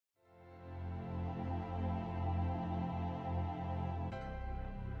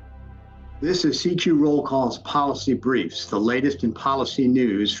This is CQ Roll Call's Policy Briefs, the latest in policy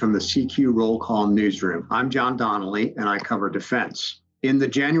news from the CQ Roll Call newsroom. I'm John Donnelly, and I cover defense. In the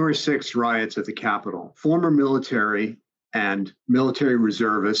January 6th riots at the Capitol, former military and military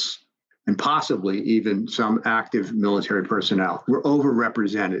reservists, and possibly even some active military personnel, were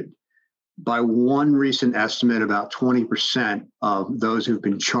overrepresented. By one recent estimate, about 20% of those who've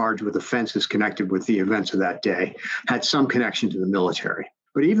been charged with offenses connected with the events of that day had some connection to the military.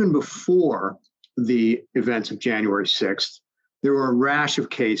 But even before the events of January 6th, there were a rash of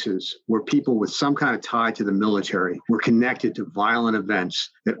cases where people with some kind of tie to the military were connected to violent events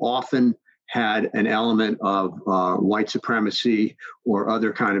that often had an element of white supremacy or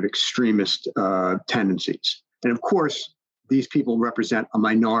other kind of extremist tendencies. And of course, these people represent a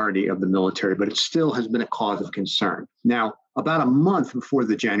minority of the military, but it still has been a cause of concern. Now, about a month before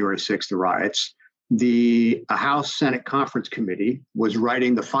the January 6th riots, the House Senate Conference Committee was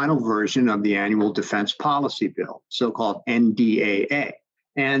writing the final version of the annual defense policy bill, so-called NDAA.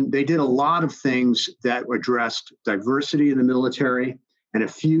 And they did a lot of things that addressed diversity in the military and a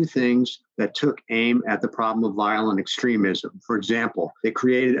few things that took aim at the problem of violent extremism. For example, they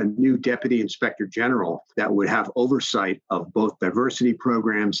created a new deputy inspector general that would have oversight of both diversity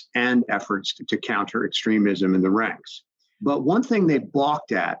programs and efforts to counter extremism in the ranks. But one thing they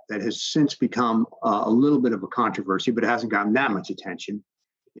balked at that has since become a little bit of a controversy, but it hasn't gotten that much attention.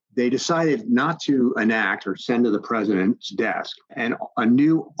 They decided not to enact or send to the president's desk a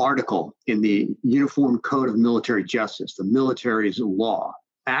new article in the Uniform Code of Military Justice, the military's law,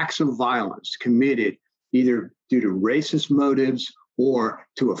 acts of violence committed either due to racist motives or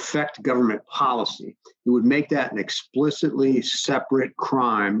to affect government policy. It would make that an explicitly separate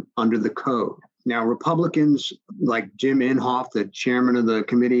crime under the code. Now, Republicans like Jim Inhofe, the chairman of the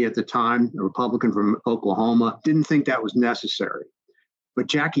committee at the time, a Republican from Oklahoma, didn't think that was necessary. But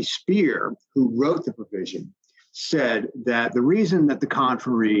Jackie Speier, who wrote the provision, said that the reason that the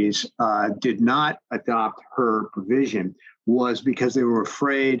conferees did not adopt her provision was because they were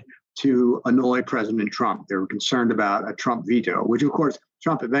afraid to annoy President Trump. They were concerned about a Trump veto, which, of course,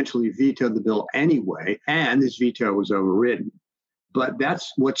 Trump eventually vetoed the bill anyway, and his veto was overridden. But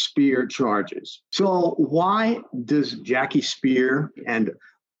that's what Speier charges. So why does Jackie Speier and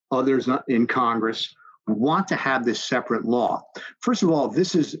others in Congress want to have this separate law? First of all,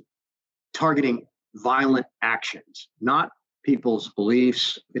 this is targeting violent actions, not people's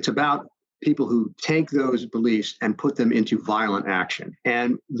beliefs. It's about people who take those beliefs and put them into violent action.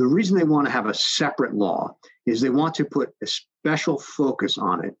 And the reason they want to have a separate law is they want to put a special focus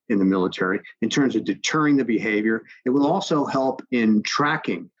on it in the military in terms of deterring the behavior. It will also help in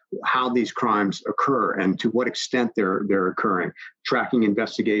tracking how these crimes occur and to what extent they're occurring, tracking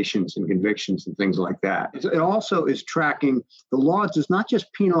investigations and convictions and things like that. It also is tracking the law does not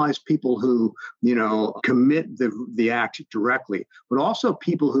just penalize people who, commit the act directly, but also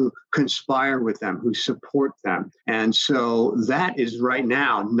people who conspire with them, who support them. And so that is right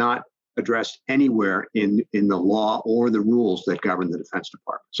now not addressed anywhere in the law or the rules that govern the Defense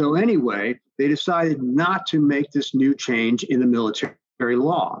Department. So anyway, they decided not to make this new change in the military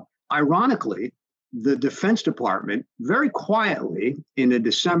law. Ironically, the Defense Department very quietly in a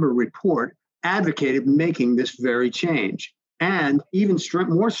December report advocated making this very change. And even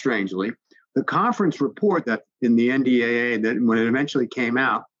more strangely, the conference report that in the NDAA that when it eventually came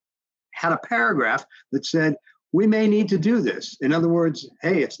out had a paragraph that said, we may need to do this. In other words,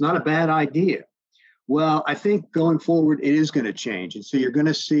 hey, it's not a bad idea. Well, I think going forward, it is going to change. And so you're going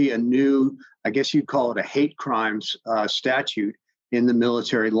to see a new, I guess you'd call it a hate crimes statute in the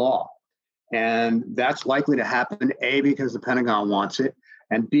military law. And that's likely to happen, A, because the Pentagon wants it,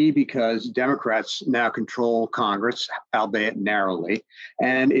 and B, because Democrats now control Congress, albeit narrowly.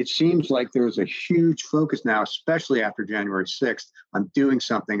 And it seems like there's a huge focus now, especially after January 6th, on doing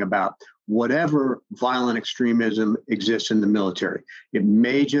something about whatever violent extremism exists in the military. It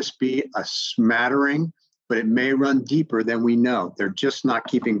may just be a smattering, but it may run deeper than we know. They're just not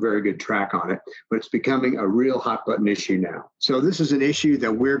keeping very good track on it, but it's becoming a real hot button issue now. So this is an issue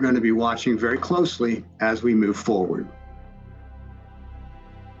that we're going to be watching very closely as we move forward.